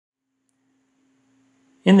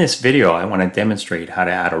In this video, I want to demonstrate how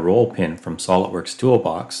to add a roll pin from SolidWorks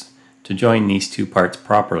toolbox to join these two parts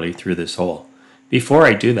properly through this hole. Before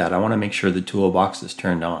I do that, I want to make sure the toolbox is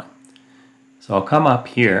turned on. So I'll come up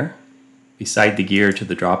here beside the gear to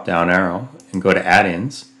the drop down arrow and go to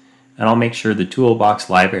add-ins, and I'll make sure the toolbox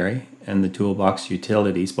library and the toolbox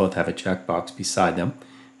utilities both have a checkbox beside them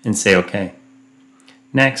and say OK.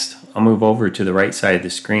 Next, I'll move over to the right side of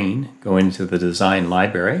the screen, go into the design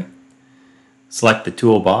library, select the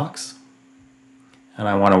toolbox, and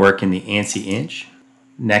I want to work in the ANSI inch.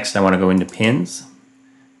 Next, I want to go into pins,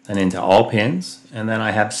 then into all pins, and then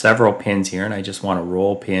I have several pins here, and I just want a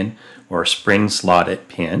roll pin or a spring slotted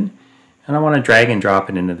pin, and I want to drag and drop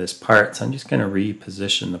it into this part. So I'm just going to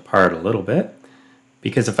reposition the part a little bit,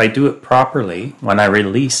 because if I do it properly, when I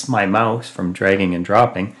release my mouse from dragging and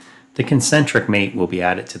dropping, the concentric mate will be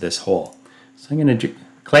added to this hole. So I'm going to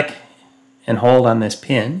click and hold on this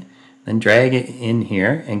pin, then drag it in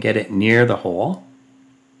here and get it near the hole.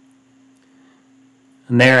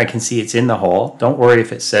 And there I can see it's in the hole. Don't worry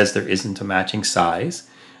if it says there isn't a matching size.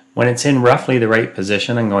 When it's in roughly the right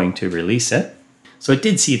position, I'm going to release it. So it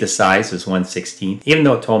did see the size was 1/16, even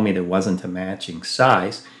though it told me there wasn't a matching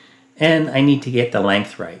size. And I need to get the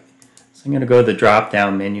length right. So I'm going to go to the drop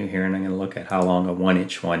down menu here, and I'm going to look at how long a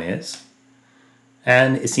 1-inch one is.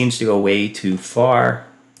 And it seems to go way too far.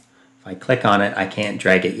 If I click on it, I can't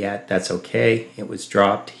drag it yet. That's okay. It was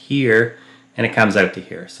dropped here, and it comes out to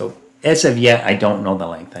here. So as of yet, I don't know the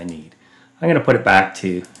length I need. I'm going to put it back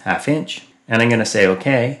to 1/2 inch, and I'm going to say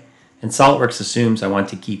OK. And SolidWorks assumes I want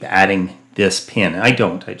to keep adding this pin. I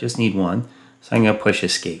don't. I just need one. So I'm going to push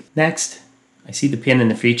Escape. Next, I see the pin in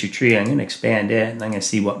the feature tree. I'm going to expand it, and I'm going to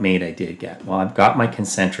see what mate I did get. Well, I've got my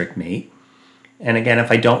concentric mate. And again, if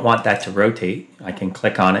I don't want that to rotate, I can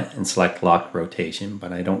click on it and select lock rotation,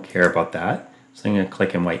 but I don't care about that. So I'm going to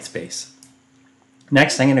click in white space.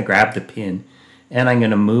 Next, I'm going to grab the pin and I'm going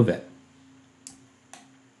to move it.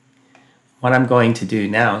 What I'm going to do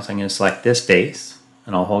now is I'm going to select this face,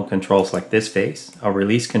 and I'll hold Control, select this face. I'll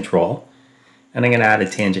release Control, and I'm going to add a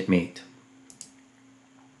tangent mate.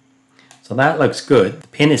 So that looks good. The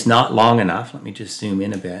pin is not long enough. Let me just zoom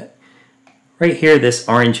in a bit. Right here, this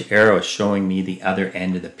orange arrow is showing me the other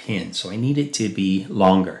end of the pin, so I need it to be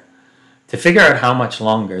longer. To figure out how much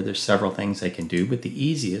longer, there's several things I can do, but the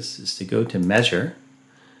easiest is to go to Measure,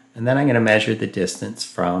 and then I'm going to measure the distance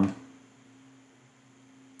from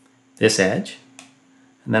this edge,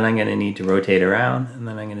 and then I'm going to need to rotate around, and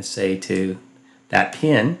then I'm going to say to that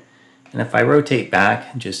pin, and if I rotate back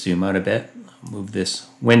and just zoom out a bit, move this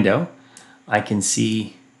window, I can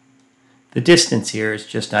see the distance here is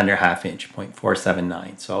just under 1/2 inch,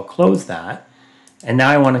 0.479. So I'll close that. And now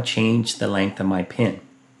I want to change the length of my pin.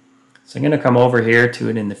 So I'm going to come over here to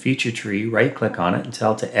it in the feature tree, right click on it and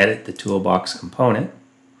tell it to edit the toolbox component.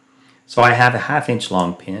 So I have a 1/2 inch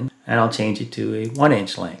long pin, and I'll change it to a 1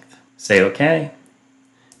 inch length. Say OK.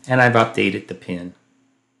 And I've updated the pin.